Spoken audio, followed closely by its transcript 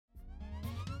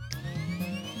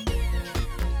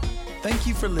Thank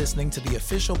you for listening to the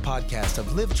official podcast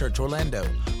of Live Church Orlando,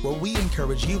 where we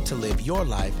encourage you to live your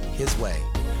life His way.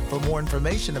 For more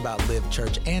information about Live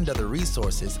Church and other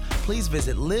resources, please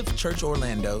visit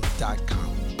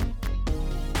livechurchorlando.com.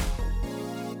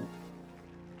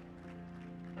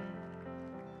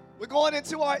 We're going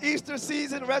into our Easter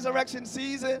season, Resurrection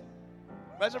season,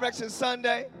 Resurrection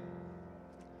Sunday.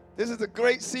 This is a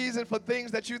great season for things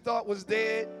that you thought was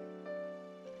dead.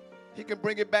 He can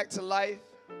bring it back to life.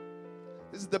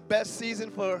 This is the best season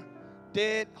for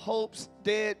dead hopes,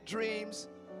 dead dreams,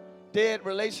 dead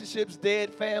relationships,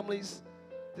 dead families.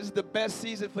 This is the best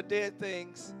season for dead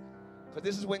things, because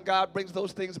this is when God brings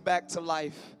those things back to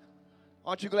life.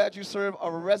 Aren't you glad you serve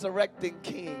a resurrecting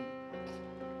King?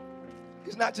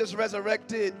 He's not just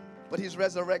resurrected, but He's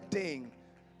resurrecting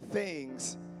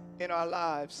things in our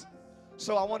lives.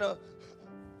 So I want to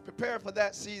prepare for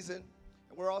that season.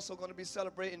 And we're also going to be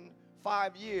celebrating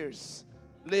 5 years,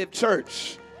 Live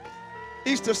Church.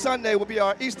 Easter Sunday will be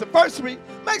our Easter anniversary.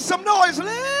 Make some noise,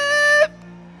 Live!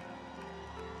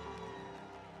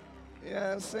 You know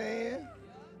what I'm saying?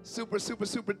 Super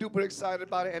duper excited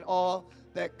about it and all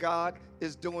that God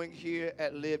is doing here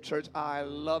at Live Church. I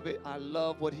love it. I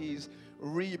love what He's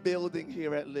rebuilding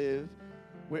here at Live.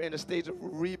 We're in a stage of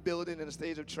rebuilding, in a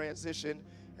stage of transition,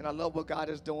 and I love what God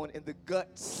is doing in the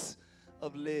guts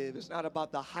of Live. It's not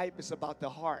about the hype, it's about the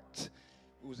heart.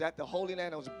 It was at the Holy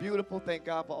Land. It was beautiful. Thank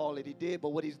God for all that He did. But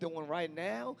what He's doing right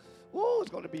now, it's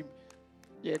going to be,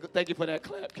 thank you for that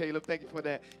clap, Caleb. Thank you for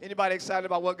that. Anybody excited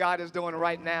about what God is doing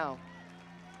right now?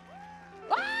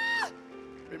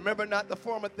 Remember not the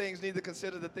former things, neither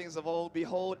consider the things of old.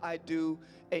 Behold, I do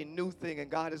a new thing, and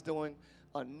God is doing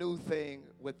a new thing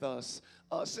with us.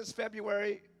 Since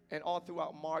February and all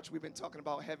throughout March, we've been talking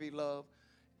about heavy love,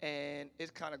 and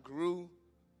it kind of grew,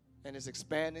 and it's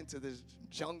expanding to this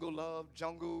jungle love,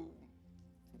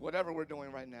 whatever we're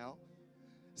doing right now.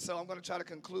 So I'm going to try to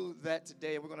conclude that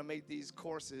today. We're going to make these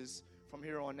courses from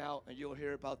here on out, and you'll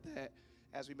hear about that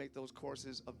as we make those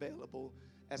courses available,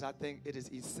 as I think it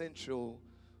is essential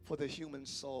for the human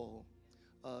soul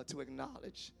to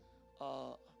acknowledge.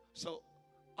 So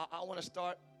I want to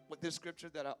start with this scripture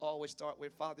that I always start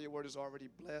with. Father, your word is already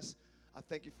blessed. I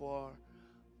thank you for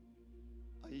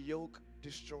a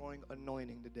yoke-destroying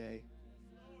anointing today.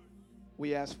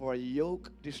 We ask for a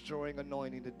yoke-destroying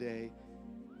anointing today.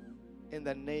 In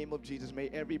the name of Jesus, may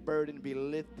every burden be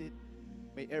lifted.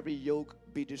 May every yoke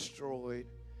be destroyed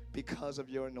because of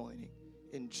your anointing.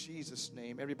 In Jesus'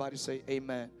 name, everybody say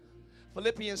amen.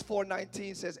 Philippians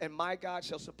 4:19 says, and my God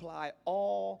shall supply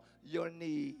all your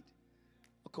need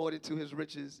according to His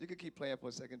riches. You can keep playing for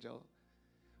a second, Joe.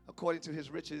 According to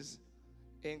His riches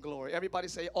in glory. Everybody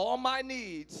say, all my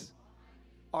needs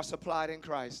are supplied in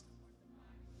Christ.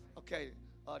 Okay,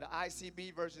 the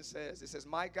ICB version says,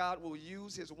 my God will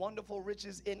use His wonderful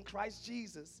riches in Christ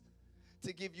Jesus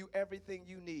to give you everything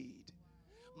you need.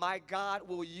 My God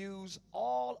will use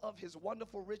all of His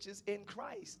wonderful riches in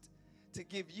Christ to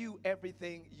give you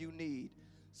everything you need.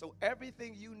 So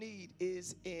everything you need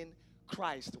is in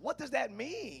Christ. What does that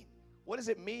mean? What does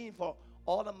it mean for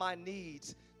all of my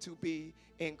needs to be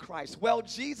in Christ? Well,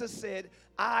 Jesus said,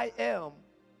 I am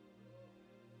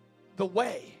the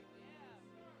way,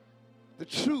 the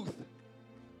truth,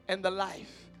 and the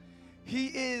life. He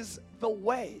is the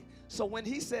way. So when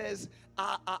He says,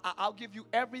 I'll give you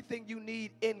everything you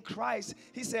need in Christ,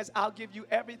 He says, I'll give you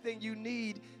everything you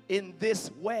need in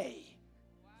this way.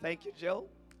 Thank you, Joe.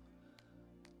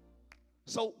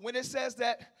 So when it says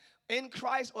that in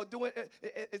Christ or doing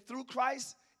it through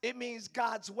Christ, it means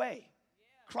God's way.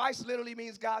 Christ literally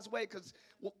means God's way, because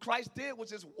what Christ did was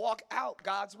just walk out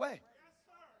God's way.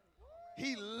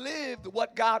 He lived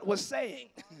what God was saying.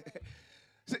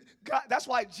 God, that's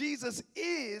why Jesus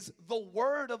is the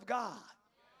Word of God.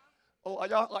 Oh,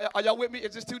 are y'all with me?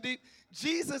 Is this too deep?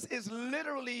 Jesus is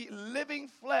literally living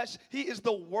flesh. He is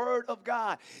the Word of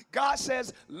God. God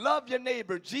says, love your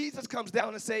neighbor. Jesus comes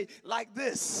down and say, like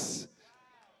this.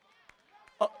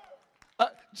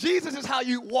 Jesus is how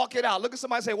you walk it out. Look at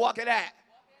somebody and say, walk it at.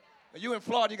 You in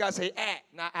Florida, you got to say at,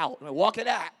 not out. Walk it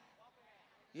at.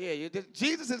 Yeah,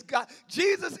 Jesus is God.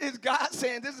 Jesus is God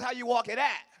saying, this is how you walk it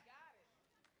at.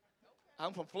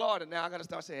 I'm from Florida now. I got to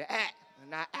start saying at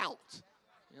and not out.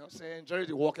 You know what I'm saying?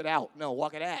 Jersey, walk it out. No,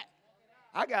 walk it at.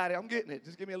 I got it. I'm getting it.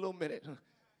 Just give me a little minute.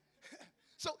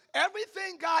 So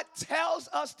everything God tells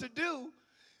us to do,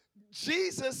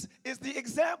 Jesus is the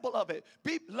example of it.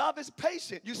 Love is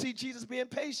patient. You see Jesus being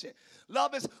patient.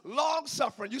 Love is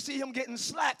long-suffering. You see Him getting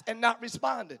slapped and not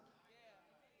responding.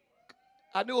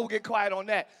 I knew it would get quiet on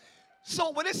that.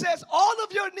 So when it says all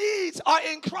of your needs are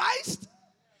in Christ,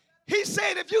 He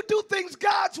said if you do things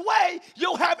God's way,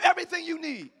 you'll have everything you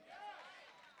need.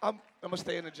 I'm going to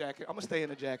stay in the jacket. I'm going to stay in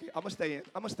the jacket. I'm going to stay in.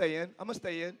 I'm going to stay in. I'm going to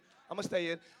stay in. I'm going to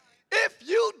stay in. If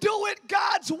you do it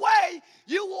God's way,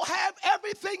 you will have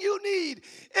everything you need.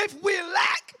 If we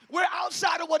lack, we're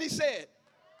outside of what he said.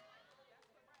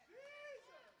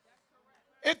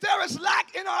 If there is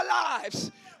lack in our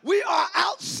lives, we are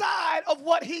outside of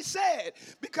what he said.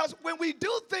 Because when we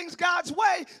do things God's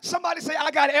way, somebody say,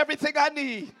 I got everything I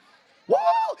need. Woo!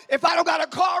 If I don't got a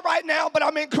car right now, but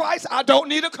I'm in Christ, I don't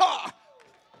need a car.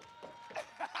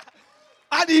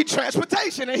 I need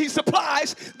transportation, and he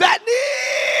supplies that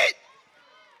need.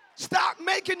 Stop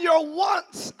making your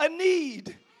wants a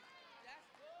need.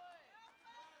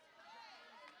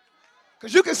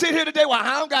 Because you can sit here today, well,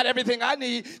 I don't got everything I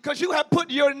need, because you have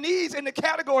put your needs in the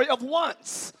category of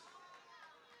wants.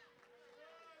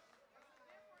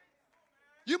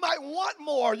 You might want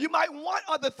more. You might want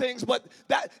other things, but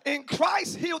that in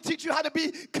Christ, he'll teach you how to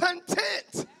be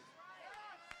content.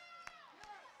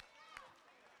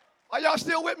 Are y'all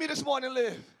still with me this morning,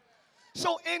 Liv?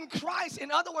 So in Christ, in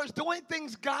other words, doing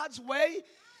things God's way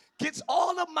gets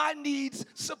all of my needs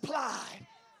supplied.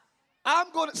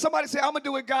 Somebody say, I'm going to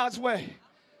do it God's way.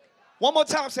 One more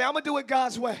time, say, I'm going to do it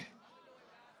God's way.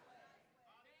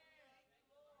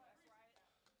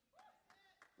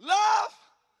 Love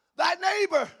thy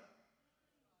neighbor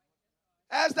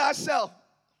as thyself.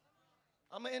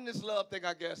 I'm going to end this love thing,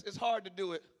 I guess. It's hard to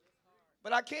do it,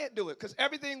 but I can't do it because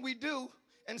everything we do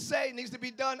and say needs to be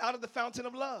done out of the fountain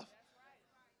of love.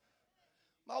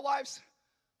 My wife's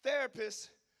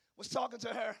therapist was talking to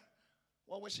her,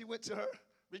 when she went to her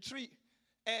retreat,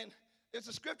 and it's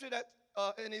a scripture that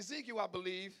in Ezekiel, I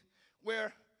believe,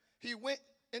 where he went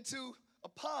into a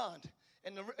pond,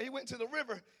 and he went to the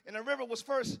river, and the river was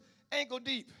first ankle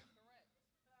deep,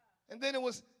 and then it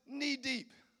was knee deep,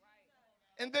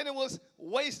 and then it was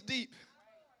waist deep,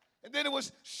 and then it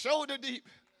was shoulder deep,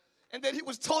 and then he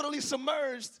was totally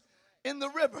submerged in the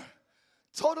river,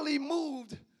 totally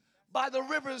moved by the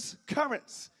river's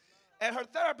currents. And her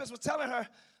therapist was telling her,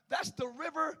 that's the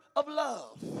river of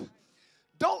love.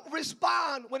 Don't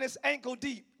respond when it's ankle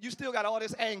deep. You still got all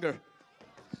this anger.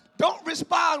 Don't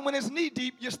respond when it's knee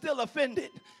deep. You're still offended.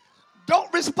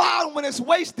 Don't respond when it's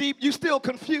waist deep. You're still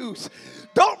confused.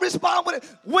 Don't respond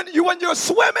when you're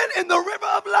swimming in the river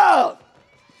of love.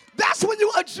 That's when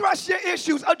you address your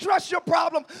issues, address your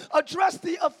problem, address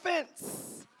the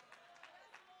offense.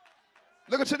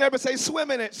 Look at your neighbor and say,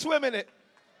 swim in it, swim in it.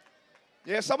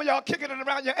 Yeah, some of y'all kicking it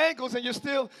around your ankles and you're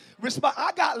still respond.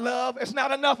 I got love. It's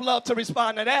not enough love to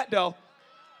respond to that, though.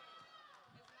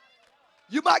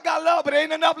 You might got love, but it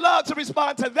ain't enough love to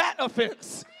respond to that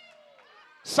offense.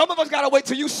 Some of us got to wait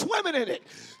till you swimming in it,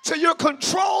 till you're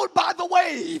controlled by the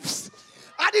waves.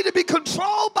 I need to be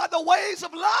controlled by the waves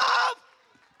of love,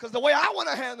 because the way I want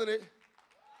to handle it,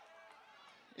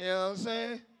 you know what I'm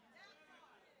saying?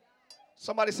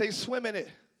 Somebody say swim in it.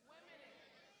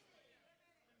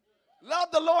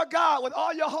 Love the Lord God with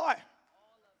all your heart,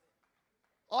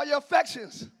 all your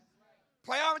affections.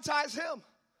 Prioritize him.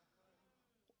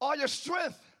 All your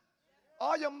strength,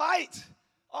 all your might,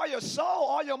 all your soul,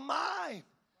 all your mind.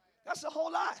 That's a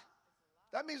whole lot.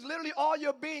 That means literally all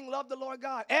your being, love the Lord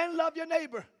God and love your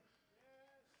neighbor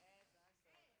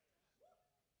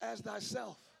as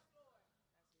thyself.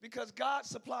 Because God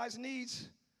supplies needs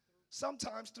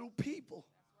sometimes through people.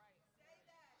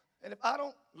 And if I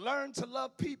don't learn to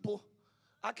love people,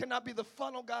 I cannot be the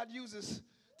funnel God uses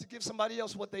to give somebody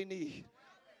else what they need.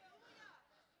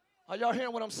 Are y'all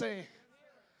hearing what I'm saying?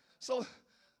 So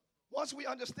once we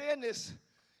understand this,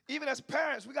 even as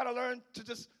parents, we got to learn to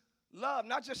just love,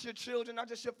 not just your children, not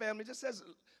just your family. It just says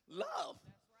love,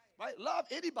 right? Love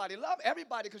anybody, love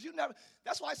everybody, because you never,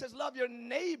 that's why it says love your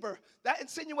neighbor. That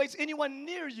insinuates anyone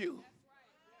near you.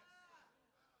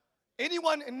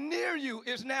 Anyone near you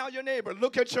is now your neighbor.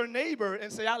 Look at your neighbor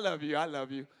and say, I love you, I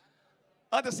love you.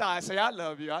 Other side, say, I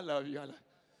love you, I love you, I love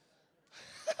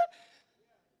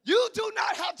you. You do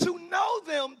not have to know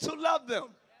them to love them.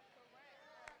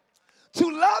 To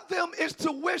love them is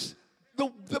to wish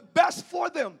the best for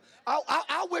them.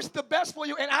 I wish the best for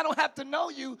you, and I don't have to know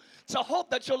you to hope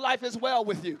that your life is well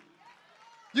with you.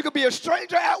 You could be a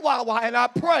stranger at Wawa, and I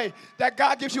pray that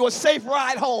God gives you a safe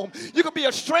ride home. You could be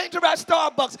a stranger at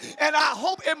Starbucks, and I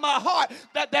hope in my heart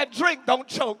that that drink don't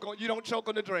choke on you. Don't choke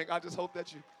on the drink. I just hope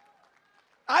that you.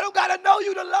 I don't got to know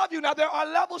you to love you. Now, there are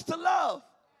levels to love.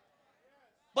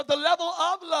 But the level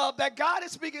of love that God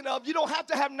is speaking of, you don't have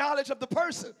to have knowledge of the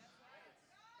person.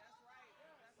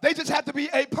 They just have to be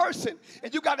a person.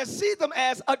 And you got to see them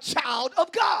as a child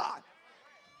of God.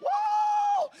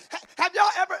 Whoa! Have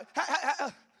y'all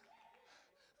ever...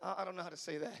 I don't know how to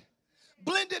say that.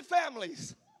 Blended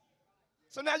families.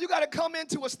 So now you got to come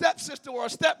into a stepsister or a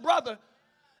stepbrother.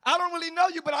 I don't really know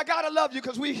you, but I got to love you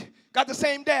because we got the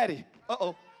same daddy.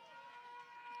 Uh-oh.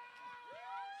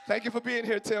 Thank you for being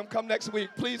here, Tim. Come next week.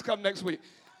 Please come next week.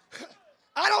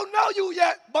 I don't know you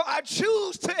yet, but I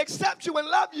choose to accept you and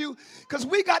love you because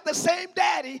we got the same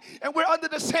daddy and we're under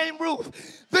the same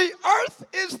roof. The earth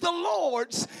is the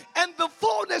Lord's and the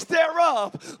fullness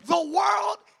thereof, the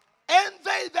world and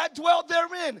they that dwell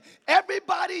therein.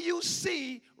 Everybody you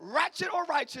see, ratchet or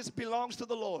righteous, belongs to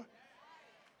the Lord.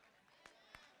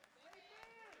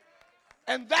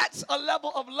 And that's a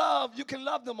level of love you can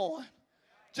love them on.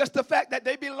 Just the fact that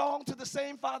they belong to the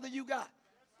same Father you got.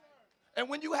 And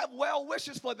when you have well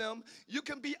wishes for them, you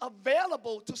can be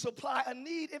available to supply a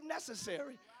need if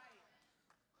necessary.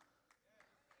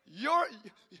 Your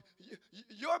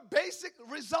basic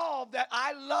resolve that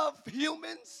I love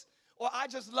humans or I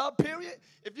just love, period,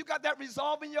 if you got that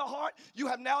resolve in your heart, you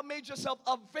have now made yourself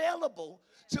available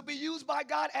to be used by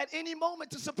God at any moment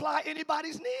to supply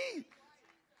anybody's need.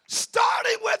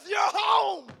 Starting with your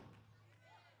home.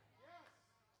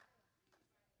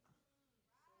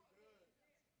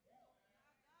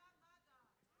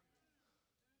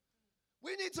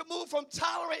 We need to move from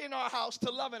tolerating our house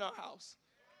to loving our house.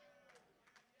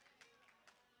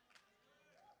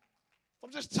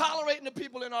 From just tolerating the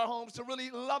people in our homes to really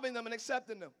loving them and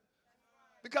accepting them.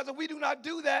 Because if we do not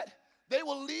do that, they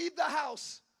will leave the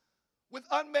house with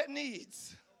unmet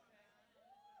needs.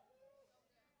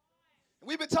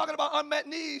 We've been talking about unmet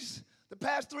needs the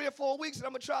past 3 or 4 weeks, and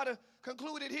I'm going to try to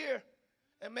conclude it here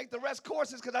and make the rest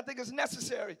courses because I think it's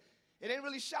necessary. It ain't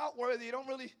really shout-worthy. You don't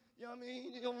really, you know what I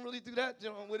mean? You don't really do that, you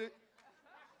know, with it.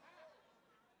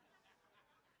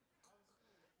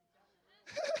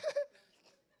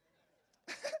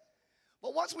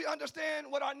 But once we understand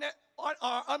what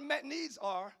our unmet needs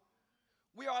are,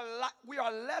 we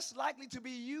are less likely to be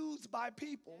used by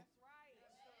people.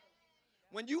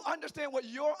 When you understand what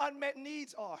your unmet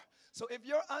needs are. So if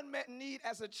your unmet need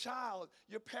as a child,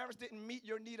 your parents didn't meet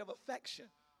your need of affection,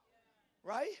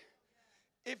 right?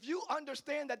 If you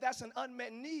understand that that's an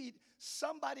unmet need,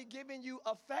 somebody giving you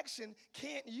affection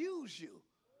can't use you.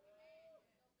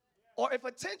 Or if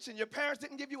attention, your parents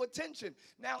didn't give you attention.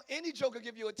 Now any joker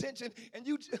give you attention and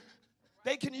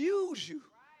they can use you.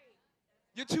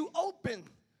 You're too open.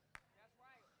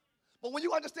 But when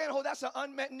you understand, oh, that's an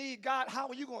unmet need, God, how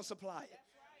are you going to supply it?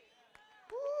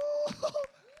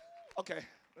 Okay,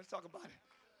 let's talk about it.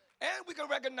 And we can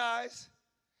recognize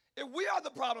if we are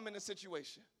the problem in the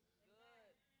situation.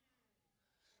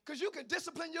 Because you can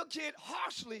discipline your kid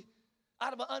harshly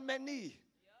out of an unmet need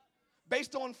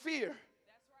based on fear.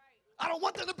 I don't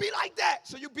want them to be like that.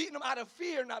 So you're beating them out of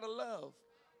fear, not of love.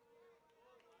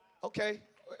 Okay,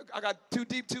 I got too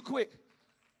deep too quick.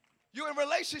 You're in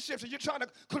relationships and you're trying to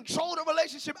control the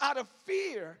relationship out of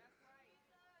fear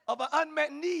of an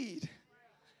unmet need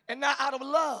and not out of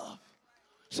love.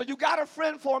 So you got a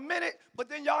friend for a minute, but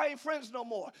then y'all ain't friends no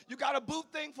more. You got a boo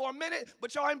thing for a minute,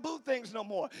 but y'all ain't boo things no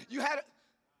more. You had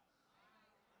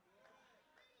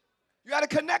a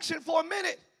connection for a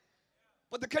minute,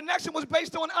 but the connection was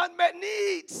based on unmet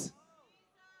needs,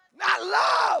 not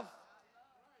love.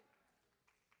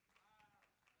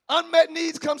 Unmet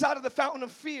needs comes out of the fountain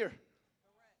of fear.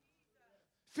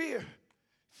 Fear,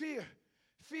 fear,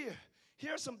 fear.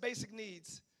 Here are some basic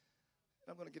needs.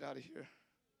 I'm going to get out of here.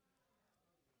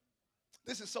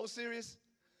 This is so serious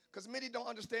because many don't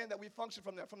understand that we function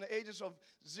from that. From the ages of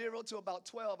 0 to about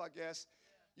 12, I guess,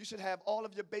 you should have all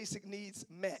of your basic needs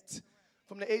met.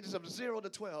 From the ages of 0 to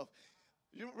 12.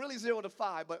 You're really 0 to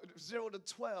 5, but 0 to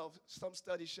 12, some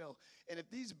studies show. And if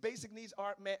these basic needs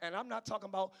aren't met, and I'm not talking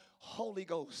about Holy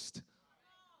Ghost.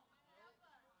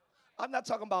 I'm not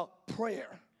talking about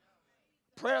prayer.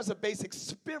 Prayer is a basic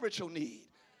spiritual need.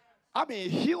 I mean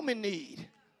human need.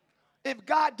 If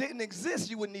God didn't exist,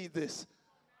 you would need this.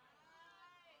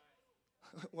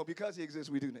 Well, because he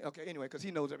exists, we do. Okay, anyway, because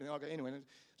he knows everything. Okay, anyway,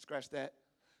 scratch that.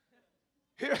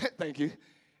 Here, thank you.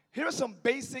 Here are some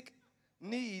basic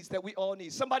needs that we all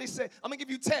need. Somebody say, I'm going to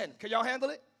give you 10. Can y'all handle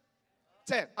it?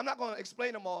 10. I'm not going to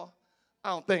explain them all, I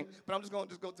don't think, but I'm just going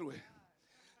to go through it.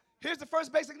 Here's the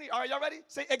first basic need. All right, y'all ready?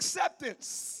 Say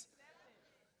acceptance.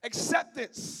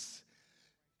 Acceptance.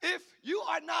 If you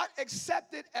are not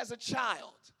accepted as a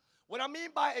child, what I mean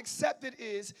by accepted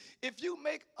is if you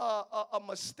make a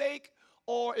mistake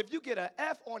or if you get an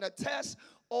F on a test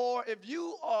or if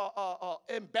you are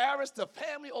embarrassed the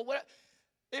family or whatever,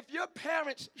 if your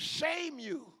parents shame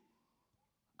you,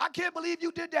 I can't believe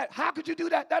you did that. How could you do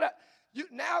that?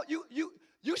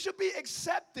 You should be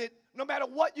accepted no matter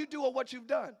what you do or what you've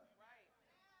done.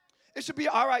 It should be,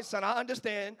 all right, son, I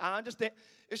understand.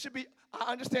 It should be,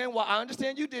 I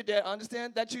understand you did that. I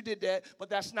understand that you did that, but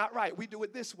that's not right. We do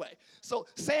it this way. So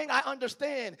saying I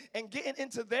understand and getting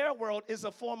into their world is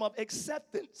a form of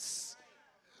acceptance.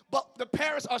 But the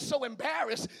parents are so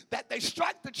embarrassed that they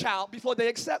strike the child before they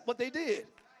accept what they did.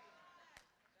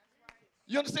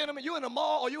 You understand what I mean? You're in a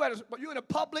mall or you're in a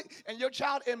public and your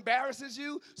child embarrasses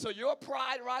you, so your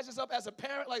pride rises up as a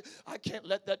parent like, I can't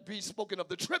let that be spoken of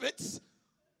the Tribbetts.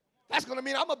 That's going to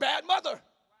mean I'm a bad mother.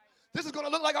 This is going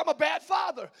to look like I'm a bad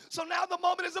father. So now the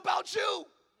moment is about you.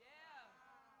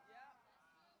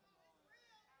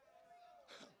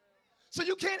 So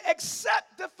you can't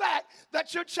accept the fact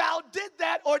that your child did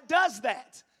that or does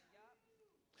that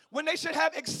when they should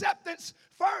have acceptance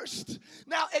first.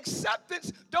 Now,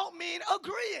 acceptance don't mean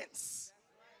agreeance.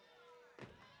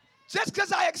 Just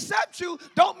because I accept you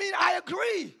don't mean I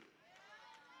agree.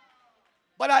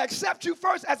 But I accept you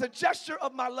first as a gesture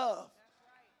of my love.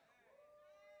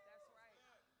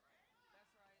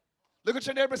 Look at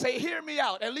your neighbor and say, hear me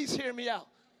out. At least hear me out.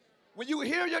 When you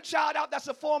hear your child out, that's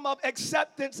a form of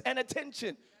acceptance and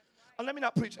attention. Let me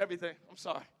not preach everything. I'm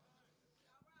sorry.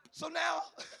 So now,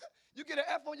 you get an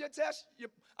F on your test.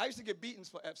 I used to get beatings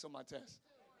for Fs on my test.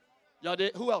 Y'all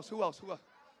did? Who else?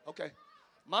 Okay.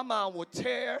 My mom would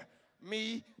tear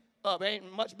me up.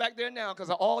 Ain't much back there now because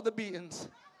of all the beatings.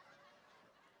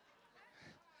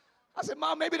 I said,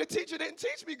 Mom, maybe the teacher didn't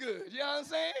teach me good. You know what I'm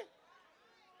saying?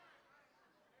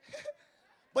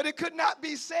 But it could not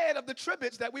be said of the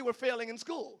Tribbetts that we were failing in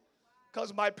school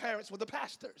because my parents were the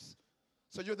pastors.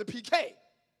 So you're the PK,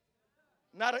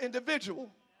 not an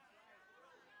individual.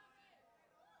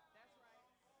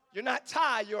 You're not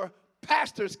Tye, you're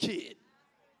pastor's kid.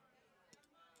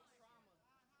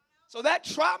 So that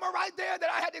trauma right there that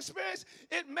I had experienced,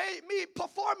 it made me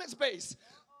performance-based.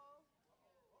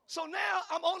 So now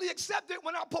I'm only accepted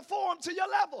when I perform to your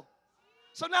level.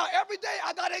 So now every day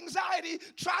I got anxiety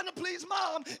trying to please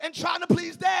mom and trying to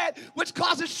please dad, which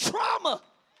causes trauma.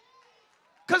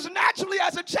 Because naturally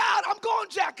as a child, I'm going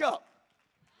to jack up.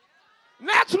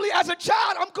 Naturally as a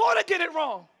child, I'm going to get it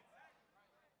wrong.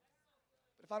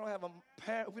 But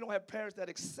if we don't have parents that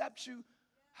accept you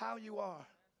how you are,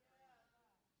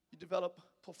 you develop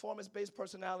performance-based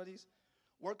personalities,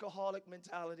 workaholic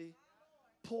mentality,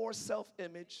 poor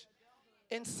self-image,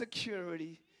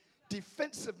 insecurity,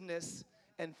 defensiveness,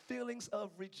 and feelings of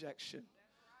rejection.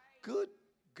 Good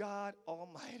God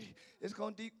Almighty. It's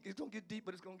going to get deep,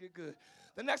 but it's going to get good.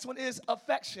 The next one is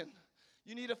affection.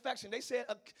 You need affection. They said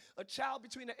a child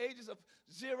between the ages of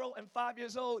 0 and 5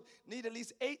 years old need at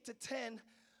least 8 to 10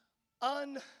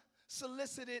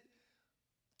 unsolicited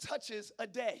touches a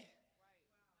day.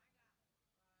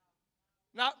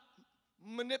 Not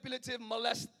manipulative,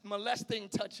 molesting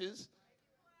touches.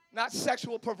 Not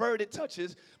sexual, perverted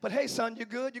touches. But, hey, son, you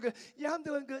good? You good? Yeah, I'm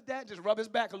doing good, Dad. Just rub his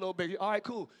back a little bit. All right,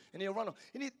 cool. And he'll run on.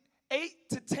 You need 8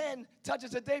 to 10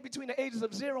 touches a day between the ages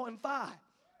of 0 and 5.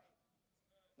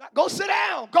 Not, go sit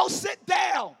down. Go sit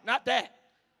down. Not that.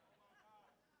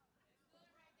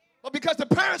 But because the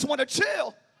parents want to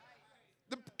chill,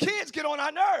 the kids get on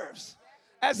our nerves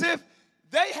as if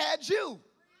they had you.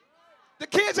 The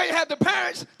kids ain't had the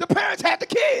parents had the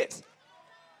kids.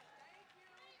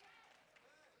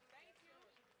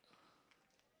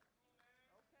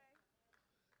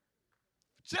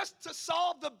 Just to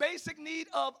solve the basic need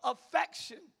of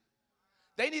affection,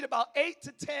 they need about 8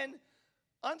 to 10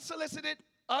 unsolicited,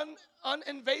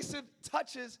 uninvasive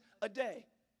touches a day.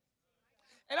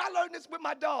 And I learned this with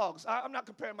my dogs. I'm not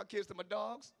comparing my kids to my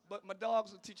dogs, but my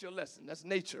dogs will teach you a lesson. That's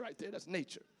nature right there. That's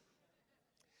nature.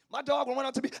 My dog will run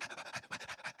up to me,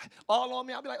 all on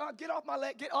me. I'll be like, oh, get off my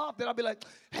leg, get off. Then I'll be like,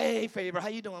 hey, Favor, how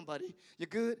you doing, buddy? You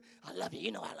good? I love you.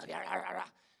 You know I love you.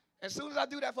 As soon as I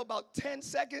do that for about 10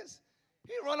 seconds,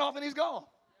 he run off and he's gone.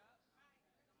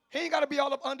 He ain't got to be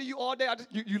all up under you all day.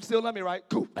 You still love me, right?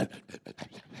 Cool.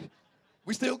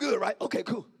 We still good, right? Okay,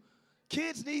 cool.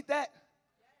 Kids need that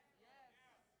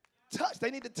touch.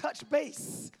 They need to touch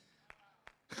base.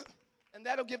 And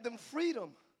that'll give them freedom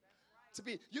to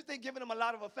be. You think giving them a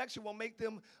lot of affection will make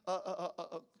them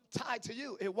tied to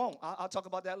you. It won't. I'll talk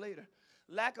about that later.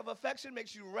 Lack of affection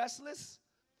makes you restless,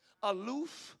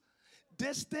 aloof,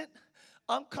 distant,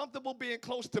 uncomfortable being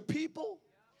close to people,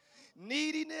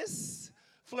 neediness,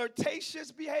 flirtatious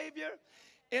behavior,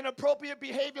 inappropriate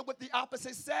behavior with the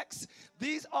opposite sex.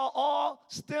 These are all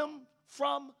stem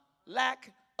from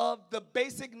lack of the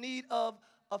basic need of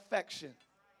affection.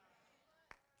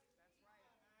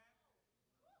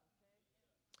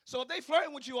 So if they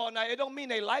flirting with you all night, it don't mean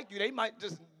they like you. They might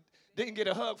just didn't get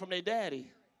a hug from their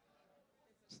daddy.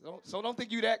 So don't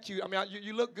think you that cute. I mean,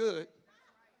 you look good.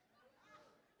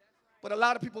 But a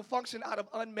lot of people function out of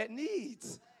unmet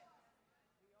needs.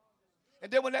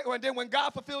 And then when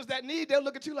God fulfills that need, they'll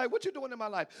look at you like, what you doing in my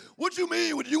life? What you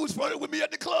mean when you was flirting with me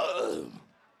at the club?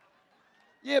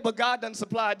 Yeah, but God done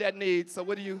supplied that need, so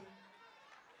what do you?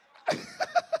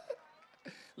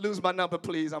 Lose my number,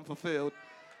 please, I'm fulfilled.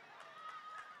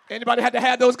 Anybody had to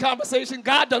have those conversations?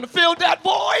 God done filled that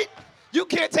void. You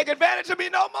can't take advantage of me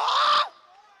no more.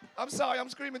 I'm sorry, I'm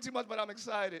screaming too much, but I'm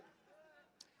excited.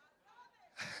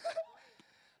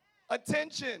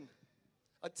 Attention.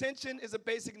 Attention is a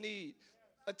basic need.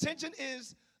 Attention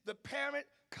is the parent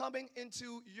coming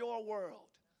into your world.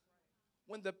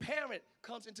 When the parent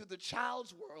comes into the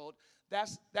child's world,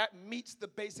 that meets the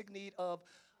basic need of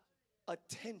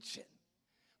attention.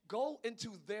 Go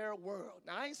into their world.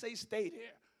 Now, I ain't say stay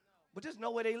there, but just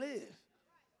know where they live.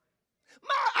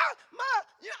 Mom, I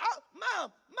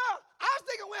was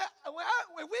thinking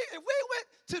if we went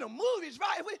to the movies,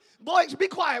 right? Boys, be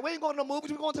quiet. We ain't going to no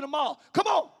movies. We're going to the mall. Come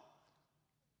on.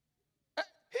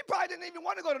 He probably didn't even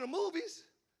want to go to the movies,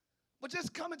 but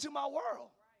just come into my world.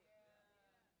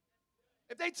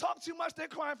 If they talk too much, they're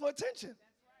crying for attention.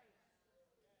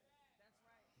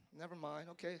 Never mind,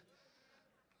 okay.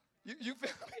 You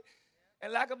feel me?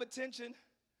 And lack of attention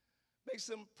makes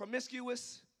them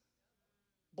promiscuous,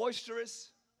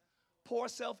 boisterous, poor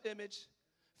self-image,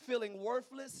 feeling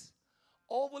worthless,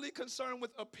 overly concerned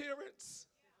with appearance,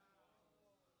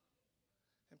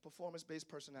 and performance-based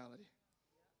personality.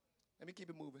 Let me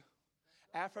keep it moving.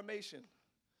 Affirmation,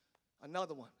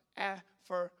 another one.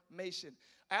 Affirmation.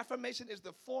 Affirmation is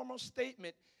the formal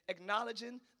statement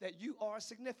acknowledging that you are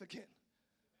significant.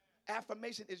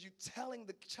 Affirmation is you telling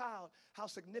the child how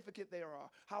significant they are,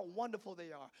 how wonderful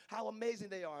they are, how amazing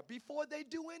they are before they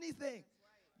do anything.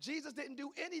 Jesus didn't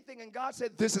do anything, and God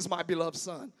said, "This is my beloved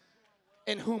son,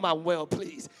 in whom I'm well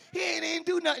pleased." He ain't even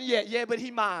do nothing yet. Yeah, but he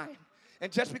mine.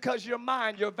 And just because you're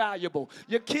mine, you're valuable.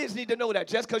 Your kids need to know that.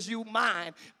 Just because you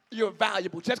mine, you're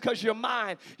valuable. Just because you're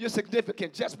mine, you're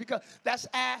significant. Just because that's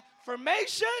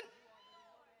affirmation.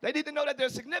 They need to know that they're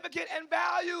significant and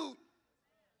valued.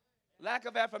 Lack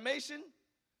of affirmation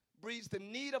breeds the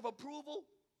need of approval,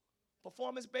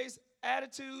 performance-based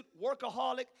attitude,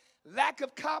 workaholic, lack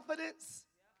of confidence,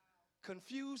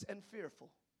 confused and fearful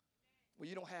when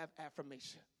you don't have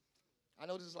affirmation. I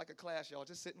know this is like a class, y'all.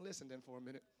 Just sit and listen then for a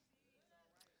minute.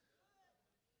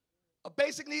 A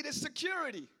basic need is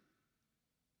security.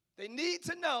 They need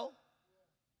to know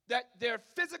that their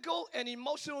physical and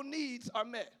emotional needs are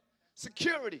met.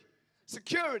 Security,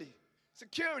 security,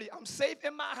 security. I'm safe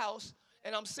in my house,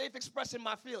 and I'm safe expressing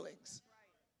my feelings.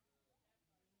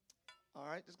 All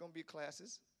right, there's going to be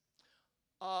classes.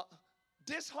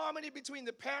 Disharmony between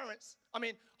the parents.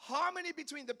 Harmony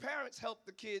between the parents help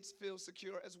the kids feel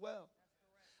secure as well.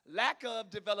 Lack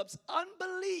of develops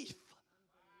unbelief.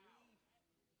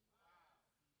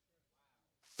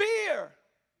 Fear,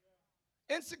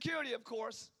 insecurity, of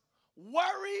course,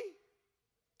 worry,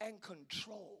 and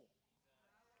control.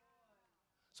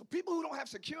 So people who don't have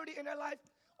security in their life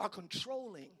are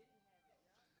controlling.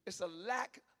 It's a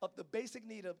lack of the basic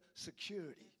need of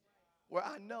security, where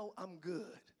I know I'm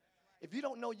good. If you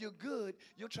don't know you're good,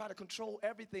 you'll try to control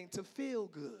everything to feel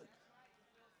good.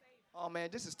 Oh, man,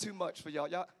 this is too much for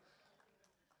y'all.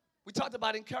 We talked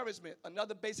about encouragement.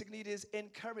 Another basic need is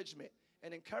encouragement.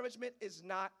 And encouragement is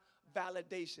not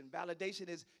validation. Validation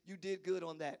is you did good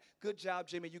on that. Good job,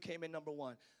 Jimmy. You came in number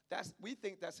one. We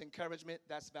think that's encouragement.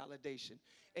 That's validation.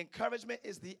 Encouragement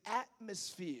is the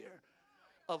atmosphere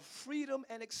of freedom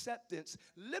and acceptance,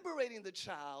 liberating the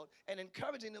child and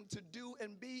encouraging them to do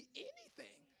and be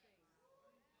anything.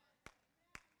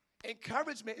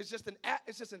 Encouragement is just an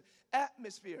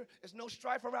atmosphere. There's no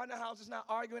strife around the house. It's not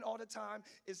arguing all the time.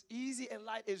 It's easy and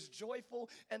light. It's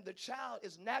joyful. And the child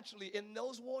is naturally in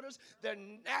those waters. They're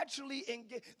naturally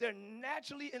engaged. They're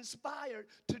naturally inspired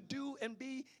to do and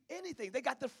be anything. They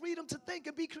got the freedom to think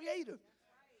and be creative.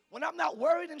 When I'm not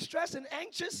worried and stressed and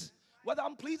anxious, whether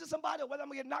I'm pleasing somebody or whether I'm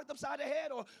going to get knocked upside the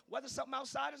head or whether something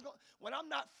outside is going, when I'm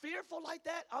not fearful like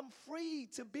that, I'm free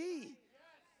to be.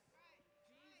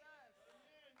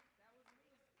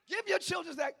 Give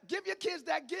your kids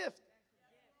that gift.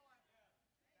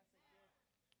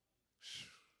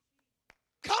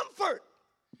 Comfort.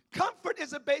 Comfort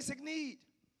is a basic need.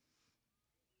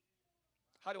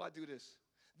 How do I do this?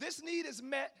 This need is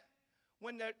met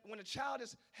when a child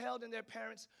is held in their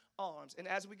parents' arms. And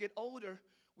as we get older,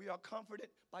 we are comforted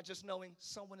by just knowing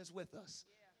someone is with us.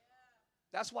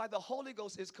 That's why the Holy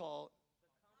Ghost is called.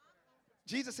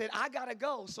 Jesus said, I got to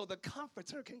go so the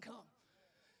Comforter can come.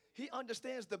 He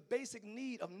understands the basic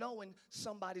need of knowing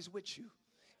somebody's with you.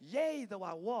 Yea, though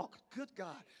I walk, good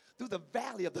God, through the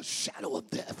valley of the shadow of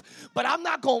death. But I'm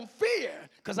not going to fear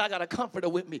because I got a comforter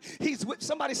with me. He's with,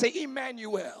 somebody say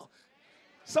Emmanuel.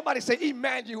 Somebody say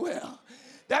Emmanuel.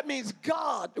 That means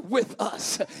God with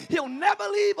us. He'll never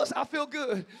leave us. I feel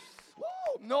good.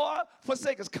 Woo, nor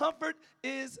forsake us. Comfort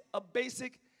is a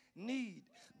basic need.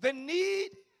 The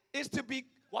need is to be,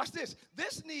 watch this.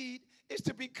 This need is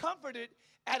to be comforted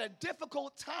at a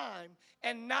difficult time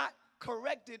and not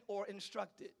corrected or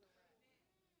instructed.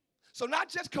 So not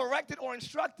just corrected or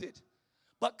instructed,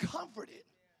 but comforted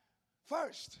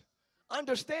first.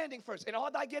 Understanding first. And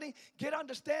all that getting, get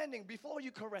understanding before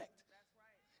you correct.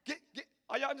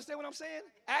 Are y'all understand what I'm saying?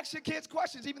 Ask your kids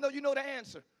questions even though you know the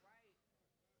answer.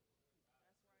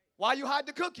 Why you hide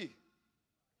the cookie?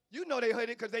 You know they hid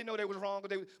it because they know they was wrong,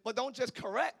 but don't just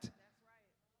correct.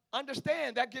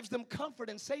 Understand, that gives them comfort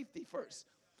and safety first.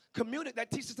 That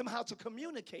teaches them how to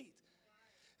communicate.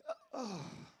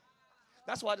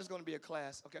 That's why there's going to be a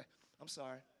class. Okay, I'm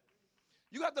sorry.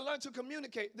 You have to learn to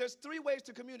communicate. There's 3 ways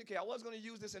to communicate. I was going to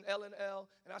use this in L&L,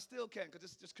 and I still can because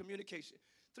it's just communication.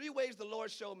 3 ways the Lord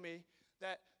showed me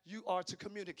that you are to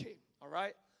communicate, all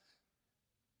right?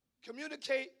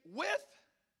 Communicate with,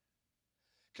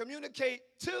 communicate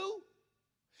to,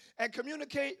 and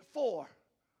communicate for.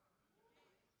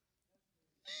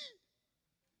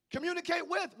 Communicate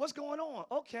with, what's going on?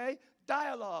 Okay,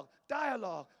 dialogue.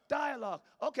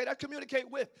 Okay, that's communicate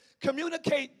with.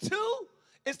 Communicate to,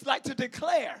 it's like to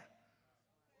declare.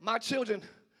 My children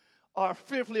are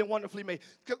fearfully and wonderfully made.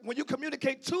 When you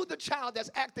communicate to the child that's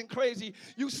acting crazy,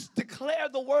 you declare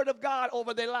the word of God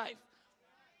over their life.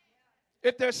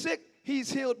 If they're sick, he's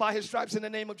healed by his stripes in the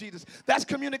name of Jesus. That's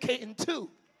communicating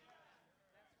to.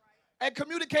 And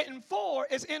communicating for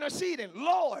is interceding.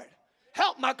 Lord,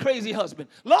 help my crazy husband.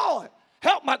 Lord,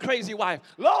 help my crazy wife.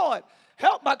 Lord,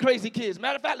 help my crazy kids.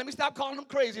 Matter of fact, let me stop calling them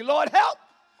crazy. Lord, help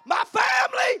my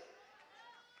family.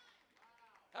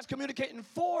 That's communicating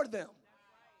for them.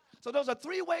 So those are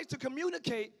 3 ways to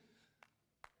communicate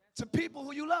to people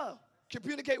who you love.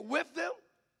 Communicate with them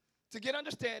to get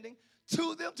understanding,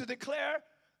 to them to declare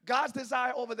God's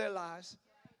desire over their lives,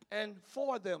 and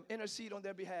for them, intercede on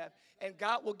their behalf. And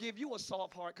God will give you a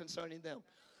soft heart concerning them.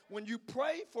 When you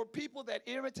pray for people that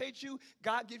irritate you,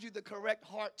 God gives you the correct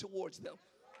heart towards them.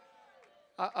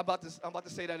 I'm about to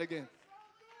say that again.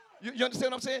 You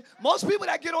understand what I'm saying? Most people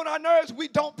that get on our nerves, we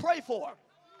don't pray for.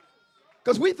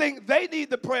 Because we think they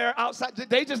need the prayer outside.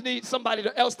 They just need somebody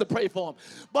else to pray for them.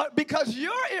 But because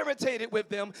you're irritated with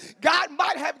them, God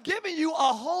might have given you a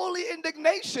holy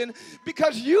indignation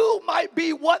because you might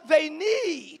be what they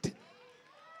need.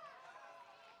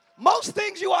 Most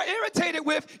things you are irritated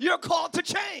with, you're called to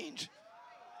change.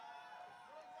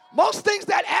 Most things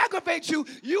that aggravate you,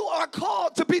 you are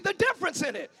called to be the difference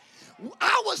in it.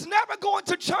 I was never going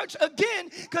to church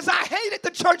again because I hated the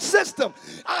church system.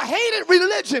 I hated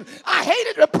religion. I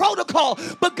hated the protocol.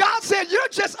 But God said, you're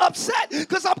just upset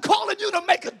because I'm calling you to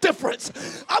make a difference.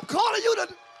 I'm calling you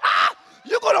to,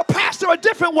 you're going to pastor a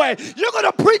different way. You're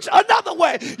going to preach another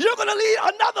way. You're going to lead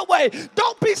another way.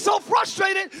 Don't be so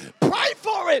frustrated. Pray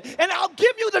for it, and I'll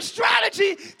give you the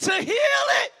strategy to heal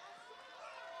it.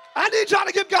 I need y'all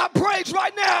to give God praise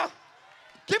right now.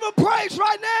 Give him praise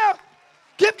right now.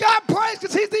 Give God praise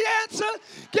because he's the answer.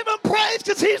 Give him praise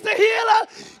because he's the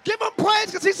healer. Give him praise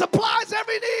because he supplies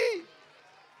every need.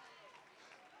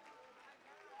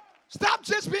 Stop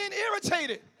just being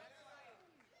irritated.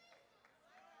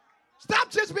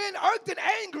 Stop just being irked and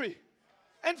angry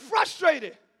and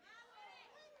frustrated.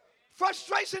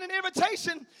 Frustration and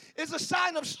irritation is a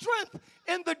sign of strength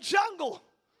in the jungle.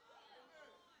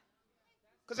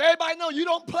 Because everybody knows you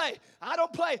don't play. I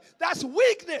don't play. That's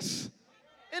weakness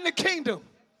in the kingdom.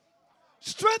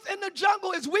 Strength in the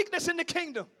jungle is weakness in the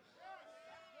kingdom.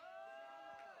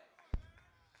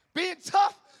 Being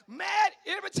tough, mad,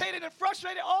 irritated, and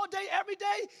frustrated all day, every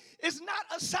day is not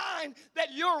a sign that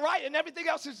you're right and everything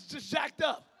else is just jacked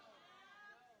up.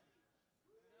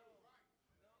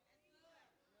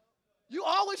 You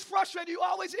always frustrated, you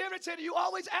always irritated, you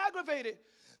always aggravated.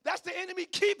 That's the enemy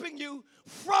keeping you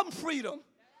from freedom.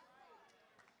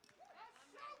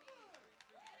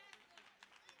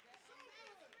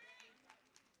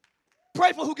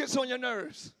 Pray for who gets on your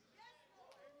nerves.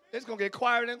 It's going to get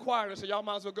quieter and quieter, so y'all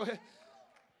might as well go ahead.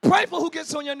 Pray for who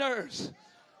gets on your nerves.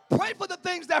 Pray for the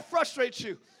things that frustrate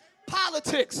you.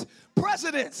 Politics,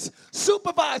 presidents,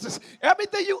 supervisors,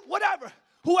 everything whatever.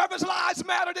 Whoever's lives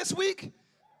matter this week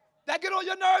that get on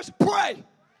your nerves, pray.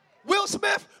 Will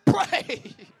Smith,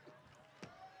 pray.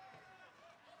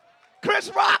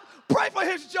 Chris Rock, pray for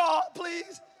his jaw,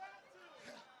 please.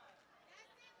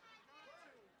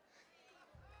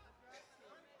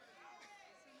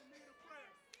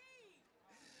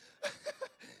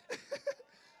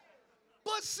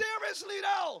 But seriously,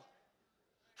 though,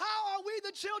 how are we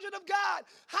the children of God?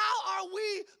 How are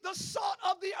we the salt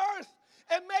of the earth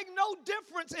and make no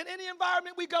difference in any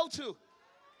environment we go to?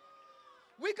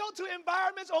 We go to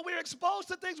environments or we're exposed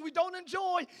to things we don't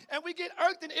enjoy, and we get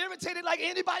irked and irritated like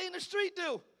anybody in the street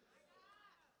do.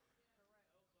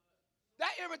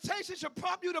 That irritation should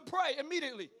prompt you to pray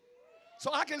immediately,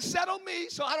 so I can settle me,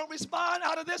 so I don't respond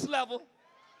out of this level.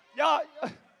 Y'all,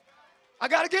 I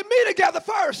got to get me together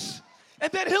first,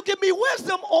 and then he'll give me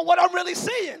wisdom on what I'm really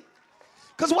seeing,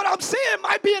 because what I'm seeing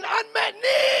might be an unmet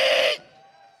need.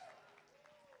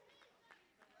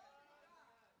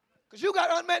 Because you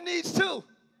got unmet needs too.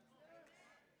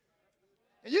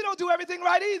 And you don't do everything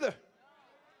right either.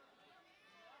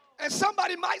 And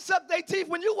somebody might suck their teeth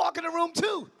when you walk in the room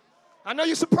too. I know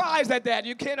you're surprised at that.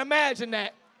 You can't imagine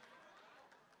that.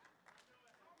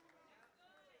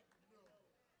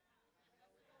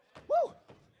 Woo!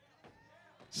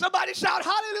 Somebody shout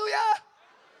hallelujah.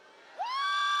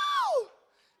 Woo!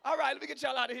 All right, let me get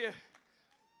y'all out of here.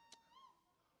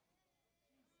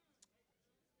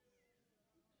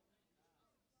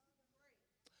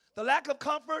 The lack of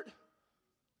comfort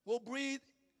will breed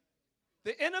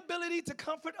the inability to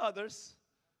comfort others,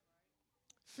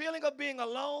 feeling of being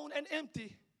alone and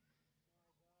empty.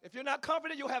 If you're not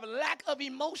comforted, you'll have a lack of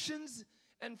emotions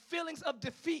and feelings of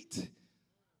defeat.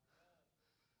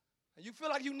 And you feel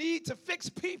like you need to fix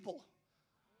people.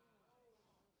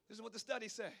 This is what the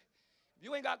studies say. If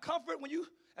you ain't got comfort when you,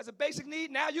 as a basic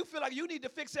need, now you feel like you need to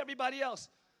fix everybody else.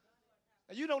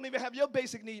 And you don't even have your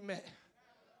basic need met.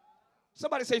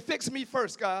 Somebody say, fix me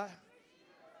first, God.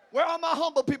 Where are my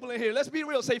humble people in here? Let's be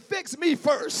real. Say, fix me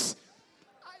first.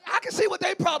 I can see what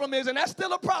their problem is, and that's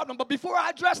still a problem. But before I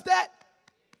address that,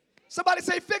 somebody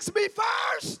say, fix me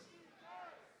first.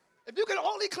 If you can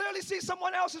only clearly see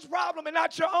someone else's problem and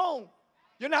not your own,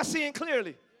 you're not seeing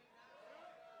clearly.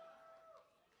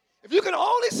 If you can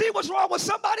only see what's wrong with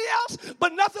somebody else,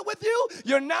 but nothing with you,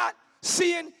 you're not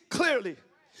seeing clearly.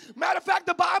 Matter of fact,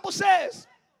 the Bible says,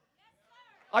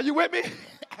 are you with me?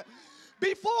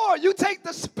 Before you take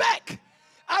the speck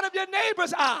out of your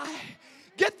neighbor's eye,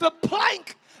 get the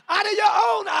plank out of your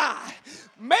own eye.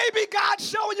 Maybe God's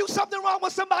showing you something wrong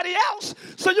with somebody else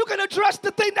so you can address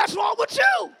the thing that's wrong with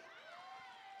you.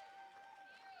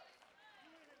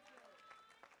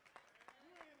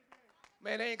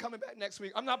 Man, they ain't coming back next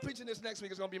week. I'm not preaching this next week.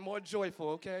 It's going to be more joyful,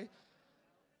 okay?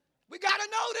 We got to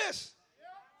know this,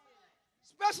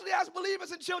 especially as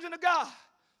believers and children of God.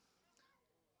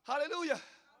 Hallelujah.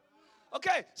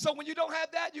 Okay, so when you don't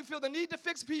have that, you feel the need to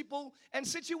fix people and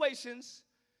situations,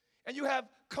 and you have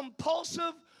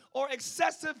compulsive or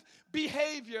excessive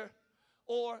behavior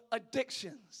or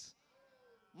addictions.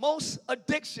 Most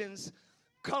addictions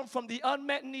come from the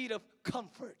unmet need of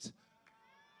comfort.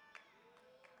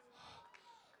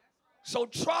 So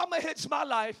trauma hits my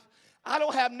life. I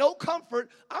don't have no comfort.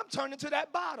 I'm turning to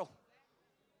that bottle.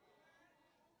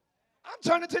 I'm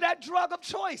turning to that drug of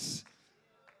choice.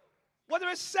 Whether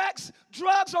it's sex,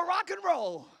 drugs, or rock and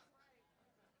roll.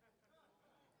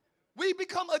 We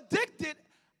become addicted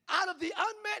out of the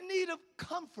unmet need of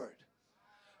comfort.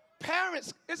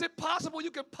 Parents, is it possible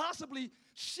you can possibly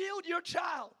shield your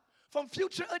child from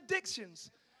future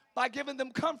addictions by giving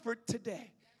them comfort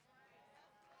today?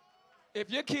 If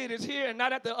your kid is here and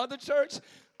not at the other church,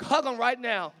 hug them right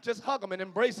now. Just hug them and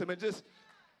embrace them and just,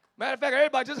 matter of fact,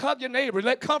 everybody just hug your neighbor.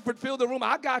 Let comfort fill the room.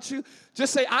 I got you.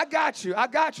 Just say, I got you. I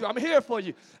got you. I'm here for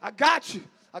you. I got you.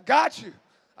 I got you.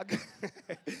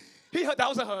 That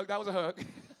was a hug. That was a hug.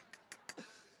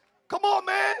 Come on,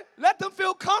 man. Let them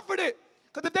feel comforted.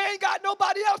 Because if they ain't got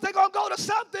nobody else, they're going to go to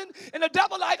something. And the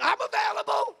devil like, I'm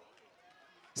available.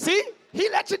 See? He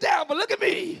let you down, but look at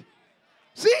me.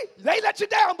 See? They let you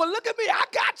down, but look at me. I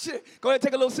got you. Go ahead and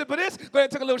take a little sip of this. Go ahead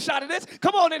and take a little shot of this.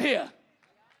 Come on in here.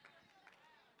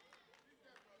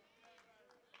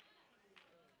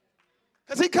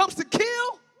 Because he comes to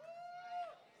kill,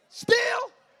 steal,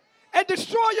 and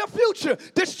destroy your future,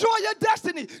 destroy your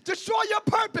destiny, destroy your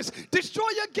purpose, destroy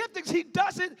your giftings. He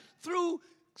does it through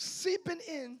seeping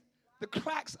in the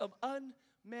cracks of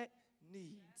unmet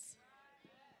needs.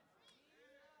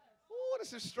 Ooh,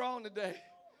 this is strong today.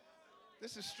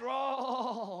 This is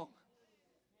strong.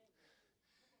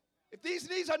 If these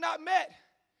needs are not met,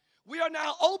 we are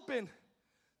now open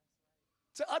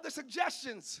to other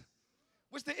suggestions,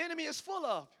 which the enemy is full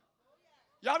of.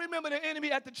 Y'all remember the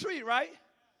enemy at the tree, right?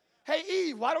 Hey,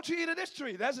 Eve, why don't you eat of this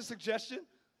tree? That's a suggestion.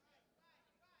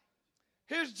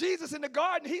 Here's Jesus in the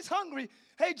garden. He's hungry.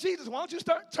 Hey, Jesus, why don't you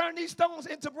turn these stones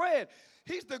into bread?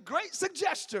 He's the great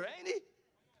suggester, ain't he?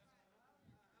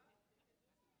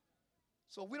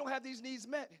 So if we don't have these needs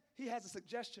met, he has a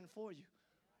suggestion for you.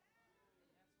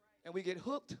 and we get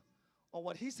hooked on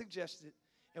what he suggested,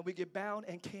 and we get bound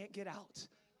and can't get out.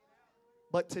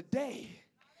 But today,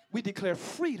 we declare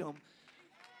freedom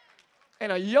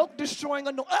and a yoke-destroying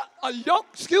anointing. A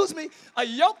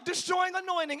yoke-destroying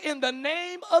anointing in the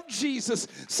name of Jesus.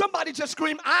 Somebody just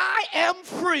scream, I am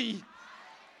free.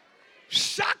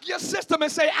 Shock your system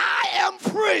and say, I am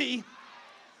free.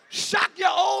 Shock your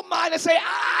old mind and say,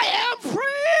 I am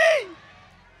free.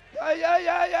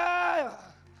 Yeah.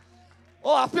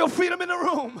 Oh, I feel freedom in the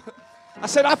room. I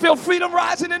said, I feel freedom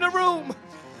rising in the room.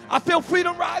 I feel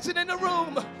freedom rising in the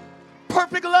room.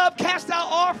 Perfect love casts out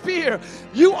all fear.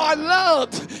 You are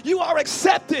loved. You are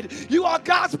accepted. You are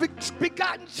God's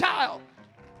begotten child.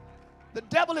 The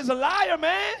devil is a liar,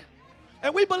 man.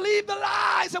 And we believe the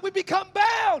lies and we become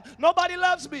bound. Nobody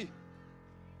loves me.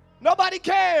 Nobody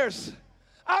cares.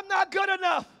 I'm not good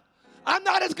enough. I'm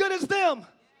not as good as them.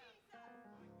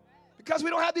 Because we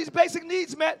don't have these basic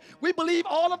needs met, we believe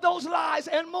all of those lies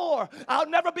and more. I'll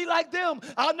never be like them.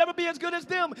 I'll never be as good as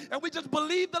them. And we just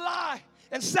believe the lie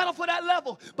and settle for that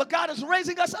level. But God is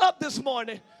raising us up this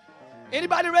morning.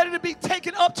 Anybody ready to be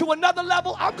taken up to another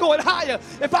level? I'm going higher.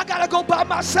 If I got to go by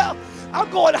myself, I'm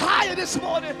going higher this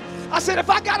morning. I said, if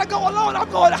I got to go alone,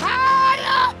 I'm going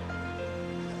higher.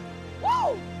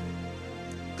 Woo!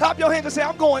 Clap your hands and say,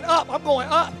 I'm going up. I'm going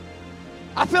up.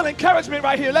 I feel encouragement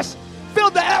right here. Let's fill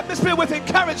the atmosphere with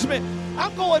encouragement.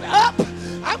 I'm going up.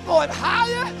 I'm going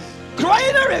higher.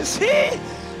 Greater is he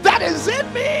that is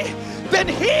in me than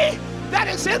he that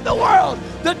is in the world.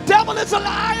 The devil is a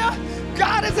liar.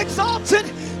 God is exalted.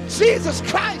 Jesus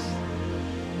Christ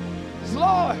is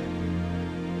Lord.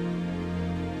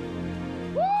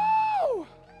 Woo!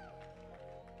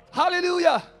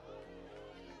 Hallelujah.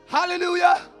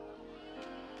 Hallelujah.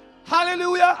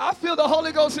 Hallelujah. I feel the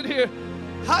Holy Ghost in here.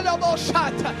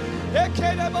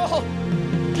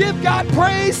 Give God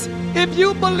praise if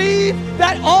you believe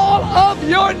that all of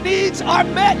your needs are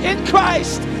met in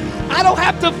Christ. I don't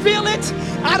have to feel it.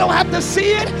 I don't have to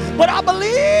see it. But I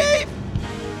believe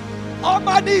all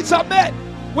my needs are met.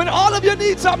 When all of your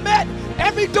needs are met,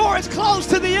 every door is closed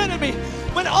to the enemy.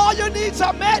 When all your needs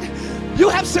are met, you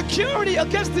have security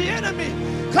against the enemy.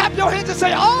 Clap your hands and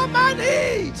say, all my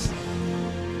needs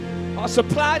are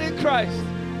supplied in Christ.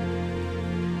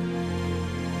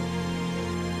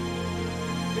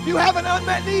 If you have an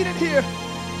unmet need in here,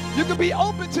 you can be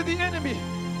open to the enemy.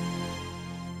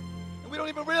 And we don't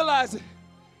even realize it.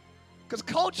 Because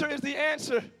culture is the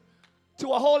answer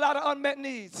to a whole lot of unmet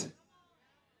needs.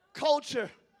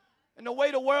 Culture and the way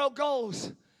the world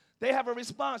goes, they have a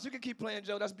response. You can keep playing,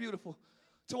 Joe. That's beautiful.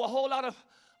 To a whole lot of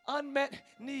unmet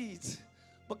needs.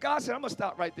 But God said, I'm going to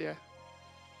stop right there.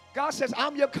 God says,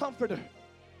 I'm your comforter.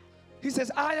 He says,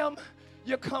 I am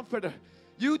your comforter.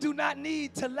 You do not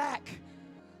need to lack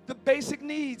the basic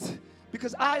needs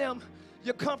because I am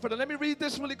your comforter. Let me read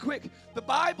this really quick. The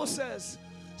Bible says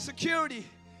security.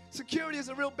 Security is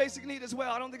a real basic need as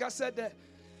well. I don't think I said that.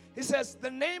 It says,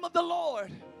 the name of the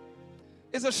Lord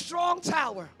is a strong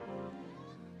tower.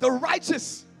 The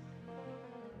righteous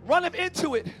runneth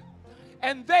into it,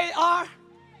 and they are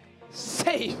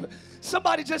safe.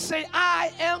 Somebody just say,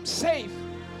 I am safe.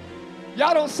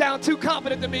 Y'all don't sound too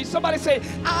confident to me. Somebody say,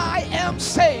 I am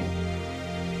safe.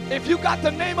 If you got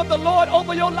the name of the Lord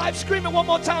over your life, scream it one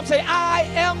more time. Say, I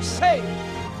am safe.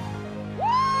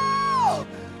 Woo!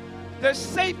 There's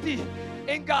safety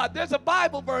in God. There's a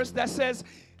Bible verse that says,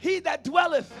 he that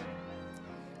dwelleth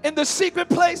in the secret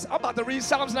place, I'm about to read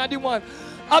Psalms 91,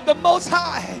 of the Most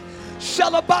High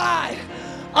shall abide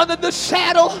under the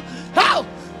shadow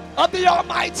of the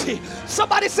Almighty.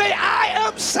 Somebody say, I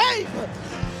am safe.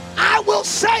 I will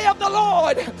say of the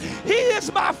Lord, he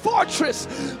is my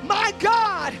fortress, my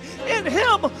God, in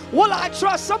him will I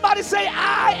trust. Somebody say,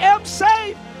 I am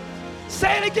safe.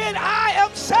 Say it again, I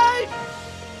am safe.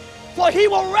 For he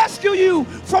will rescue you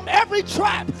from every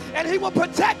trap, and he will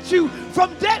protect you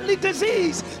from deadly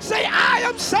disease. Say, I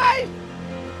am safe.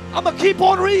 I'm going to keep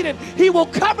on reading. He will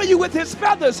cover you with his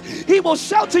feathers. He will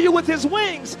shelter you with his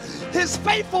wings. His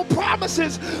faithful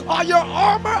promises are your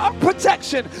armor of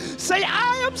protection. Say,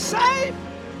 I am safe.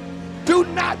 Do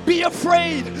not be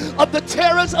afraid of the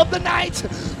terrors of the night,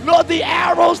 nor the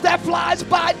arrows that flies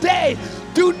by day.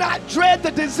 Do not dread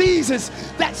the diseases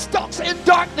that stalks in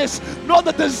darkness, nor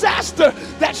the disaster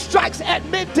that strikes at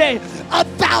midday.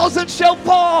 1,000 shall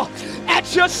fall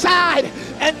at your side,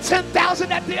 and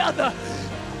 10,000 at the other.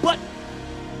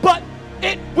 But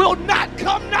it will not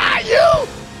come nigh you.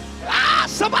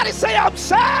 Somebody say, I'm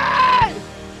saved.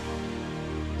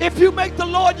 If you make the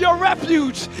Lord your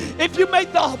refuge, if you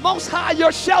make the Most High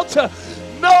your shelter,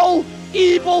 no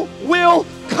evil will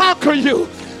conquer you.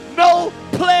 No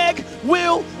plague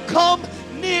will come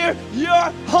near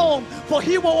your home, for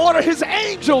he will order his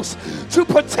angels to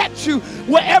protect you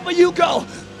wherever you go.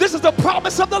 This is the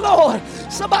promise of the Lord.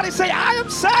 Somebody say, I am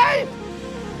saved.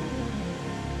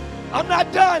 I'm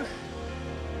not done.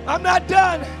 I'm not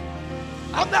done.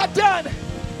 I'm not done.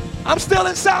 I'm still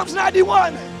in Psalms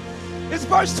 91. It's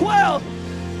verse 12.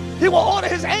 He will order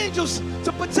his angels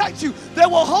to protect you. They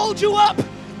will hold you up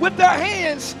with their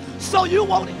hands so you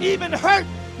won't even hurt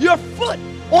your foot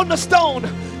on the stone.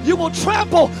 You will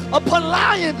trample upon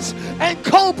lions and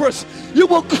cobras. You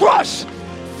will crush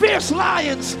fierce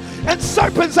lions and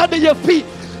serpents under your feet.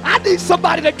 I need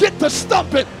somebody to get to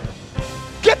stumping.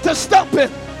 Get to stumping.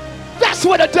 That's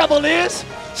where the devil is.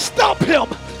 Stump him.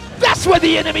 That's where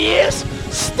the enemy is.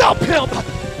 Stump him.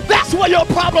 That's where your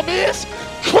problem is.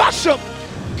 Crush him.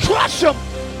 Crush him.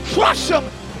 Crush him.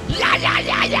 Yeah, yeah,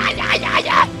 yeah, yeah, yeah, yeah,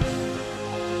 yeah.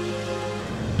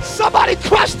 Somebody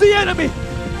crush the enemy.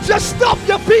 Just stomp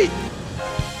your feet.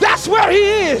 That's where he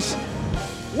is.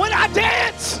 When I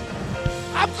dance,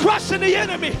 I'm crushing the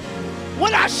enemy.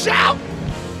 When I shout,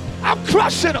 I'm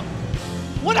crushing him.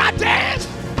 When I dance,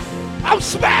 I'm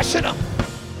smashing him.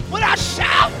 When I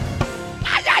shout,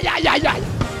 ay, ay, ay, ay, ay.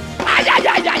 Ay, ay,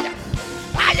 ay, ay, ay.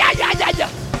 Ay, ay, ay, ay, ay.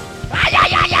 Ay,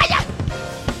 ay, ay, ay, ay.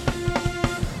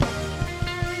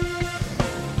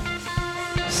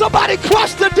 Somebody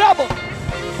crush the devil.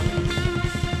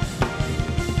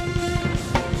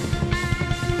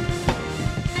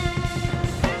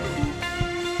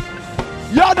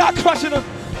 Y'all not crushing him.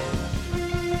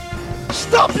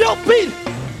 Stomp your feet.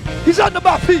 He's under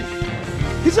my feet.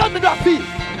 He's under my feet.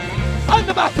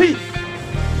 Under my feet.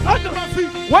 Under my feet.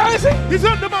 Where is he? He's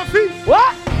under my feet.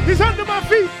 What? He's under my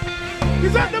feet.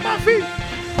 He's under my feet.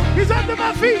 He's under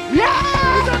my feet.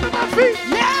 Yeah. He's under my feet.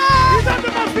 Yeah. He's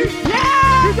under my feet.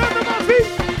 Yeah. He's under my feet.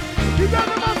 He's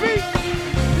under my feet.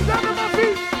 He's under my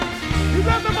feet. He's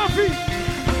under my feet.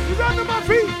 He's under my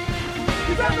feet.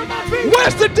 He's under my feet.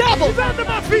 Where's the devil? He's under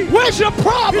my feet. Where's your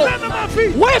problem? He's under my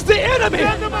feet. Where's the enemy? He's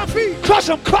under my feet. Crush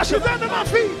him, crush him. He's under my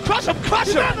feet. Crush him, crush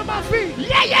He's him. under my feet.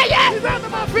 Yeah, yeah, yeah. He's under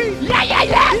my feet. Yeah, yeah,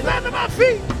 yeah. He's under my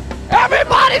feet.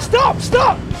 Everybody stop,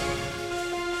 stop.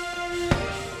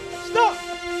 Stop.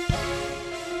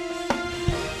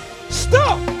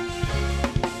 Stop.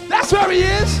 That's where he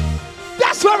is.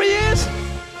 That's where he is.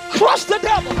 Crush the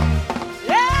devil.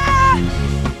 Yeah.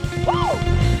 Woo.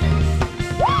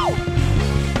 Woo.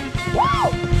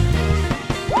 Woo.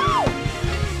 Woo.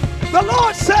 The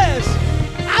Lord says,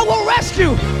 I will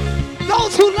rescue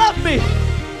those who love me.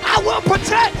 I will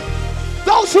protect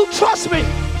those who trust me.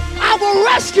 I will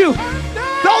rescue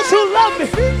those who love me.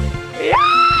 Yeah!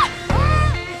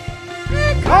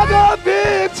 I got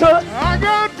victory. I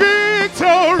got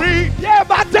victory. Yeah,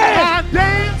 my dance. My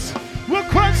dance will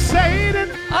crush Satan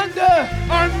Under.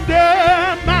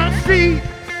 my feet.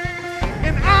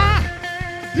 And I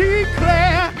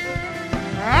declare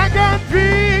I got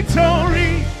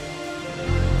victory.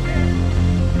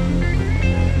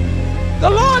 The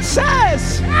Lord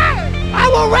says, I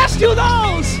will rescue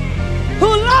those who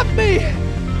love me.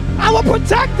 I will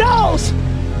protect those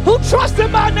who trust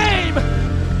in my name.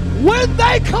 When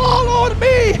they call on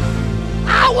me,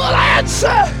 I will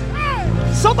answer.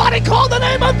 Somebody call the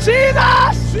name of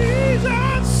Jesus.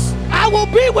 Jesus. I will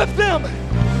be with them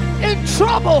in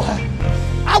trouble.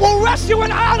 I will rescue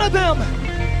and honor them,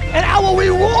 and I will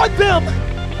reward them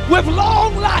with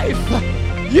long life.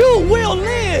 You will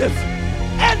live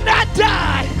and not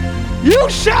die. You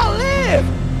shall live.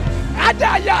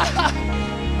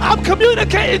 I'm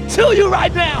communicating to you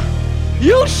right now.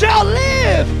 You shall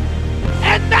live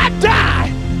and not die.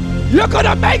 You're going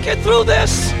to make it through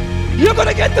this. You're going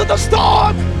to get through the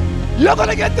storm. You're going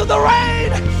to get through the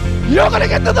rain. You're going to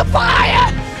get through the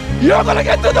fire. You're going to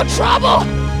get through the trouble.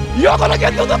 You're going to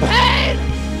get through the pain.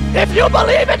 If you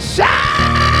believe it,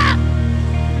 shout.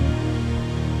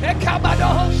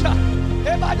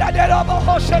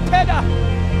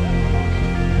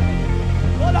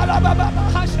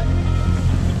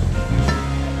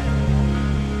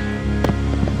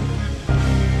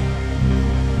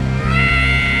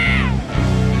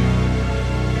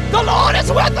 The Lord is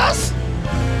with us.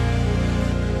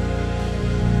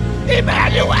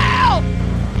 Emmanuel.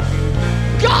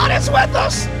 God is with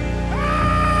us.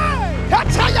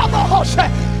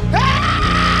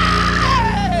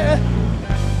 Hey!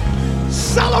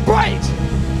 Celebrate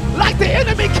like the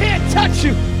enemy can't touch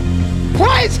you.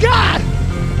 Praise God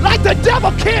like the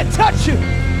devil can't touch you.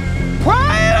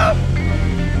 Praise Him.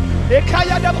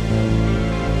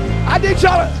 I need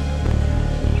y'all to...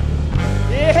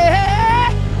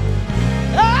 Yeah.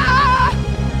 Ah.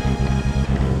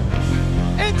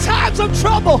 In times of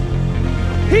trouble,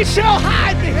 He shall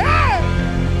hide me. Hey.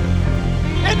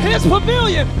 In his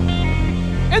pavilion,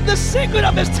 in the secret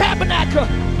of his tabernacle,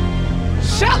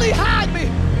 shall he hide me.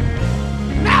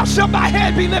 Now shall my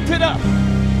head be lifted up.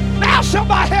 Now shall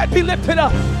my head be lifted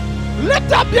up.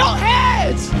 Lift up your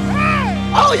heads,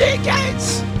 O ye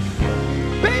gates.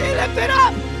 Be ye lifted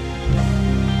up,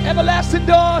 everlasting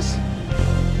doors.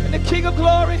 And the King of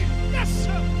glory, yes,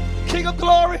 sir. King of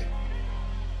glory,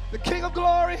 the King of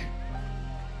glory,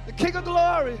 the King of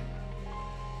glory.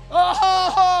 Oh,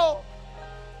 oh,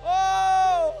 oh,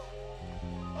 oh,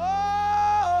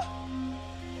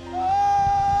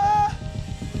 oh.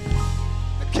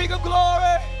 The King of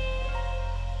glory,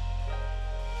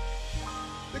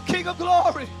 the King of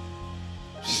glory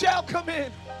shall come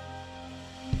in.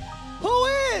 Who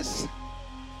is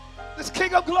this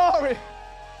King of glory?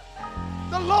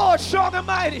 The Lord strong and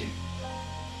mighty,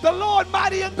 the Lord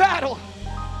mighty in battle.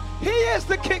 He is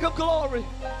the King of glory.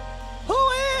 Who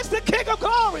is the King of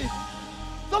glory?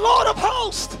 The Lord of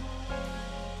hosts,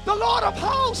 the Lord of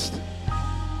hosts,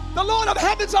 the Lord of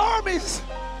heaven's armies,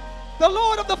 the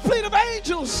Lord of the fleet of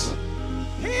angels.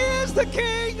 He is the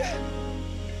King.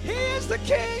 He is the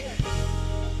King.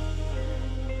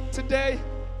 Today,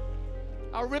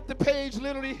 I ripped the page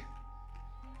literally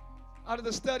out of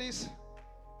the studies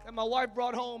that my wife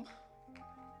brought home.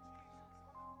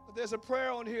 But there's a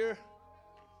prayer on here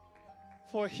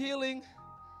for healing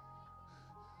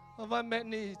of unmet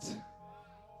needs.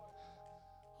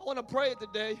 I want to pray it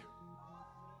today.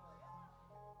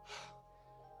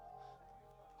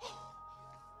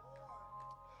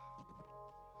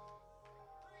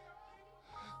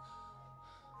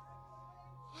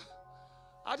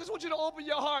 I just want you to open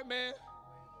your heart, man.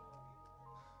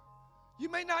 You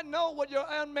may not know what your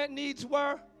unmet needs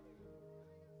were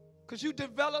because you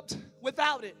developed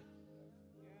without it.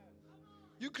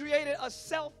 You created a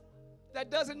self that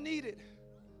doesn't need it.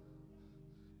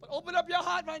 But open up your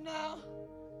heart right now.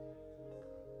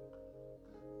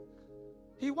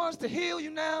 He wants to heal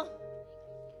you now.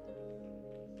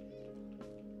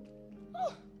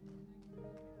 Oh.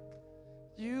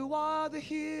 You are the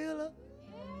healer.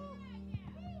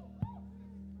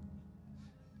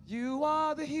 You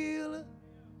are the healer.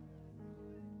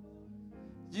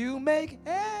 You make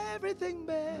everything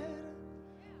better.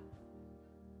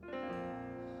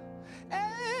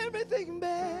 Everything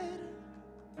better.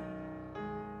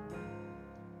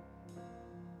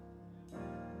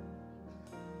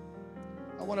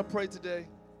 I want to pray today.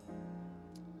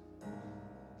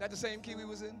 That the same key we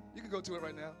was in? You can go to it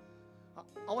right now.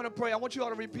 I want to pray. I want you all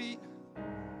to repeat.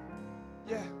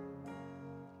 Yeah.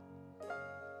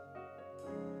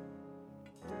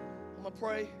 I'm going to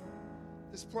pray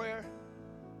this prayer.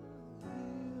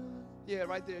 Yeah,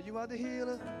 right there. You are the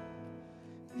healer.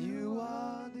 You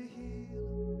are the healer.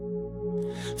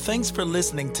 Thanks for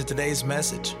listening to today's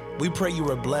message. We pray you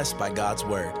were blessed by God's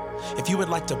word. If you would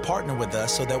like to partner with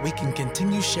us so that we can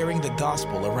continue sharing the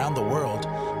gospel around the world,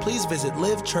 please visit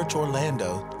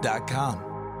livechurchorlando.com.